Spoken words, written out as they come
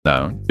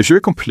Now, if you're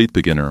a complete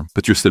beginner,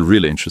 but you're still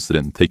really interested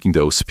in taking the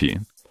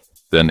OSCP,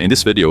 then in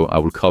this video, I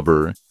will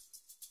cover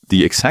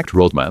the exact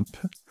roadmap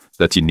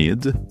that you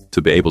need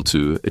to be able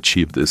to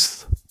achieve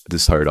this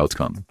desired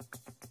outcome.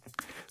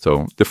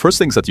 So the first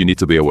things that you need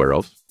to be aware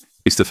of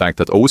is the fact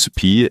that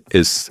OSCP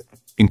is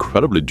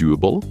incredibly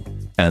doable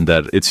and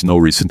that it's no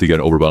reason to get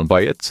overwhelmed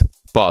by it,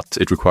 but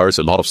it requires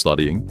a lot of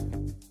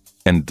studying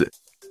and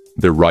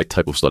the right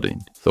type of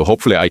studying. So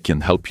hopefully I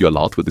can help you a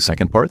lot with the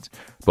second part,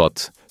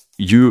 but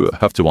you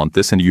have to want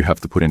this and you have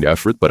to put in the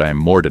effort, but I'm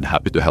more than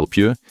happy to help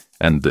you.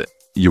 And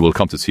you will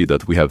come to see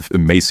that we have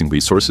amazing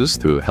resources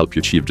to help you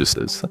achieve just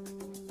this.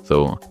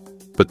 So,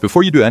 but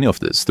before you do any of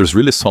this, there's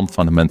really some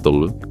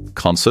fundamental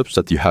concepts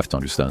that you have to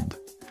understand.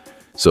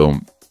 So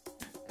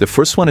the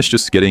first one is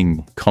just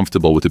getting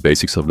comfortable with the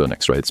basics of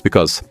Linux, right? It's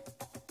because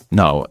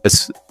now,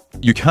 as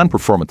you can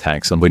perform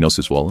attacks on Windows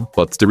as well,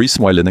 but the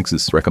reason why Linux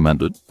is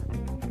recommended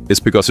is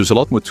because there's a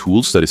lot more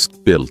tools that is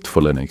built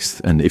for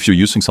Linux. And if you're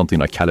using something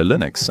like Kali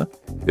Linux,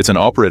 it's an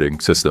operating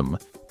system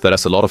that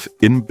has a lot of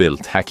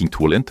inbuilt hacking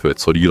tool into it,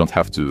 so you don't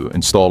have to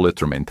install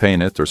it or maintain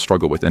it or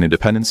struggle with any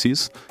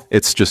dependencies.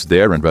 It's just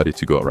there and ready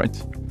to go,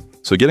 right?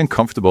 So getting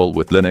comfortable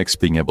with Linux,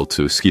 being able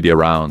to skiddy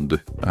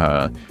around,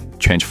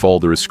 change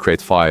folders,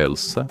 create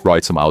files,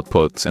 write some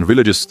outputs, and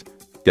really just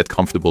get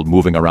comfortable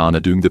moving around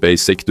and doing the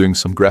basic, doing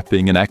some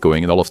grepping and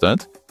echoing and all of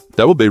that,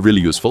 that will be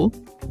really useful.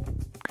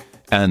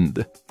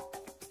 And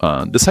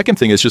the second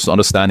thing is just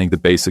understanding the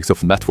basics of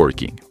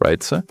networking,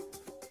 right?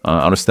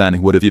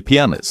 Understanding what a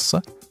VPN is,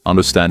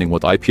 understanding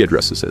what IP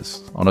addresses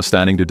is,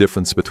 understanding the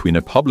difference between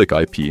a public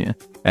IP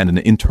and an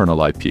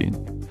internal IP,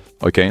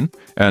 okay?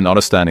 And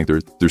understanding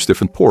there's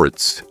different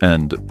ports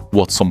and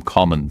what some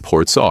common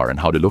ports are and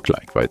how they look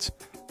like, right?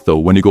 So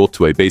when you go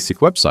to a basic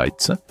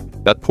website,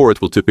 that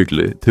port will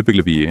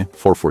typically be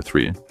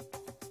 443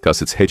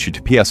 because it's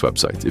HTTPS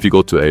website. If you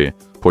go to a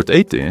port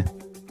 80,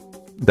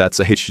 that's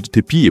a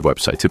HTTP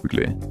website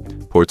typically.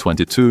 Port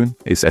 22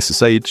 is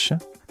SSH,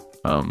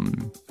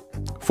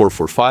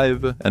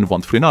 445 and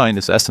 139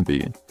 is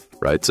SMB,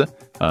 right?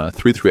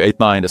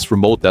 3389 is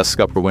remote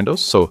desktop for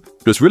Windows. So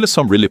there's really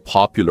some really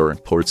popular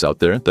ports out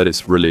there that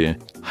is really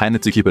handy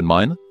to keep in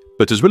mind.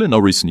 But there's really no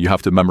reason you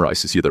have to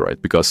memorize this either,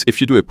 right? Because if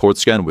you do a port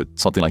scan with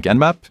something like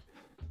Nmap,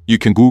 you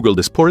can Google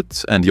this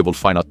port and you will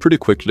find out pretty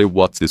quickly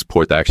what this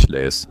port actually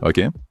is,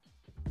 okay?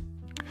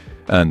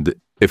 And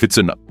if it's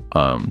an,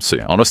 so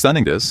yeah,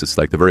 understanding this, it's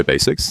like the very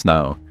basics.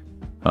 Now,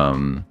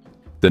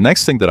 the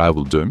next thing that I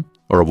will do,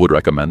 or I would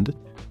recommend,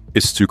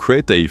 is to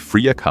create a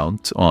free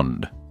account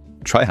on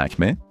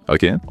TryHackMe,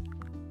 okay?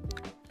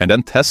 And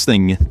then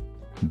testing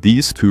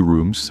these two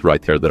rooms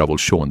right here that I will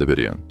show in the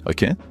video,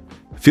 okay?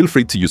 Feel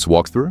free to use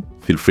walkthrough,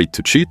 feel free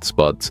to cheat,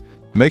 but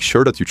make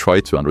sure that you try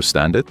to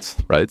understand it,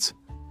 right?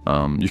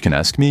 You can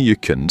ask me, you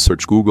can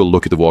search Google,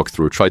 look at the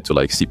walkthrough, try to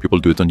like see people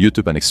do it on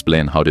YouTube and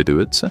explain how they do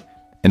it.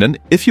 And then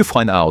if you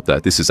find out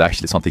that this is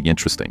actually something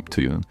interesting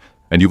to you,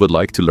 and you would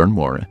like to learn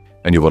more,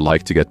 and you would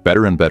like to get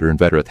better and better and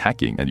better at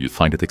hacking, and you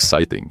find it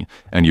exciting,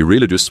 and you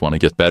really just want to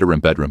get better and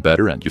better and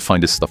better, and you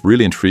find this stuff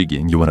really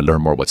intriguing, you want to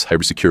learn more about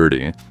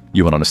cybersecurity,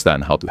 you want to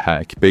understand how to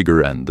hack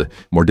bigger and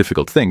more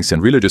difficult things,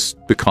 and really just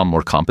become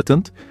more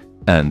competent,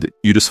 and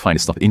you just find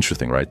this stuff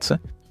interesting, right?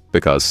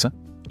 Because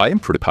I am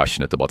pretty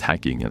passionate about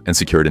hacking and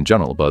security in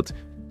general, but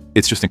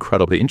it's just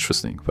incredibly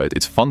interesting, right?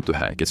 It's fun to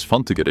hack, it's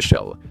fun to get a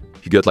shell.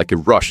 You get like a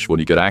rush when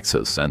you get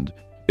access, and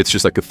it's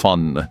just like a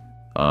fun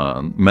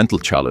mental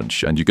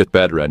challenge, and you get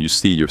better and you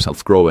see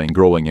yourself growing,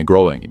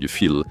 and you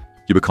feel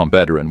you become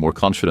better and more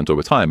confident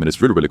over time, and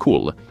it's really, really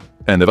cool.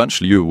 And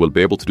eventually you will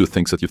be able to do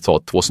things that you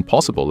thought wasn't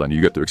possible, and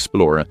you get to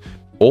explore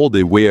all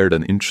the weird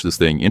and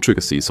interesting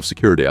intricacies of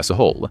security as a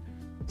whole.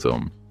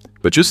 So,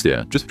 but just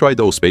try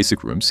those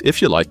basic rooms.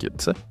 If you like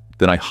it,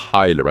 then I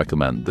highly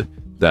recommend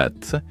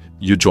that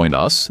you join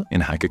us in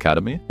Hack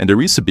Academy. And the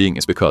reason being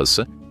is because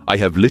I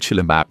have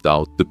literally mapped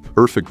out the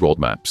perfect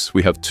roadmaps.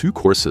 We have 2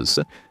 courses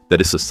that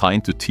is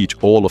assigned to teach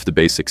all of the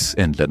basics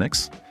in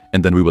Linux.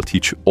 And then we will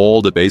teach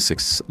all the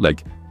basics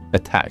like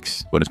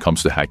attacks when it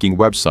comes to hacking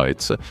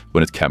websites,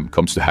 when it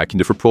comes to hacking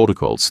different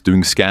protocols,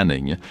 doing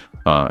scanning,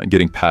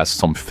 getting past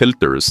some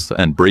filters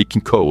and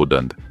breaking code,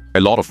 and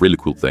a lot of really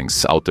cool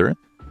things out there.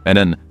 And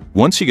then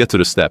once you get to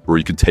the step where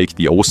you can take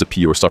the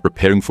OSCP or start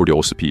preparing for the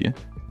OSCP,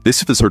 this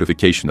is the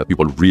certification that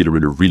people really,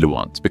 really, really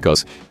want,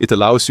 because it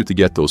allows you to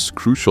get those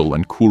crucial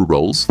and cool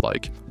roles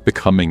like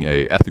becoming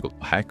an ethical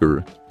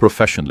hacker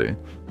professionally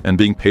and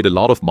being paid a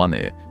lot of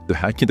money to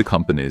hack into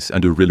companies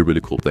and do really,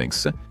 really cool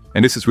things.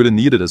 And this is really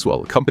needed as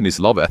well. Companies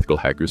love ethical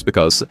hackers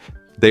because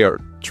they are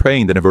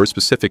trained in a very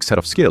specific set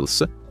of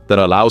skills that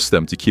allows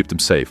them to keep them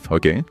safe,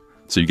 okay?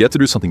 So you get to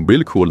do something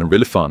really cool and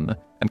really fun,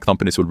 and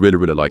companies will really,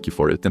 really like you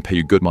for it and pay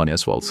you good money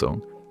as well.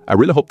 So I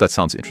really hope that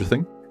sounds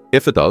interesting.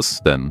 If it does,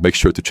 then make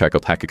sure to check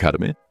out Hack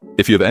Academy.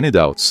 If you have any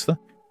doubts,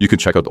 you can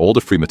check out all the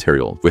free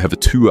material. We have a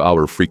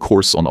 2-hour free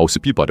course on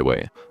OSCP, by the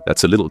way.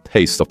 That's a little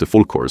taste of the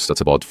full course.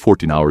 That's about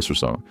 14 hours or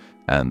so.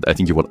 And I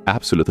think you will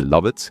absolutely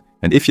love it.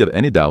 And if you have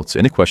any doubts,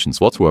 any questions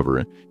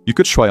whatsoever, you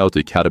could try out the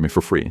Academy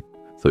for free.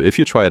 So if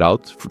you try it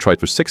out, try it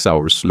for 6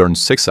 hours, learn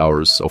 6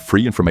 hours of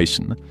free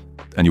information,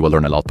 and you will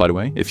learn a lot, by the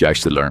way, if you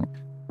actually learn.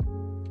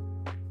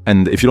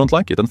 And if you don't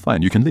like it, then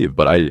fine, you can leave.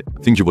 But I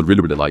think you would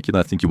really, really like it, and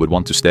I think you would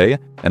want to stay,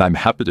 and I'm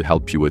happy to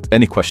help you with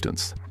any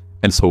questions.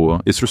 And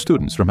so it's for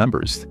students,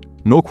 remember,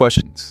 no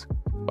questions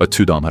are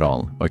too dumb at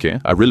all, okay?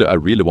 I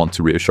really want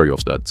to reassure you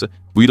of that.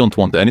 We don't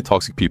want any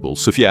toxic people.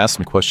 So if you ask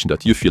me a question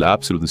that you feel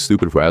absolutely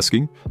stupid for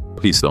asking,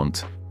 please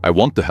don't. I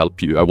want to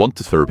help you. I want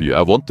to serve you.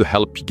 I want to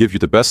help give you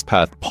the best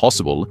path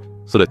possible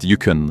so that you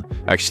can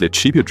actually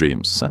achieve your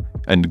dreams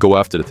and go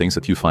after the things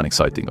that you find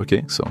exciting,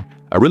 okay? So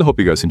I really hope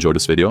you guys enjoyed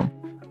this video.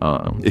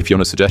 If you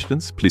have any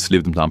suggestions, please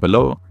leave them down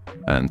below.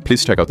 And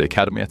please check out the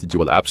Academy. I think you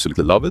will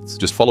absolutely love it.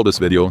 Just follow this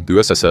video, do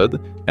as I said,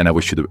 and I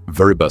wish you the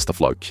very best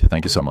of luck.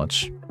 Thank you so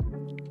much.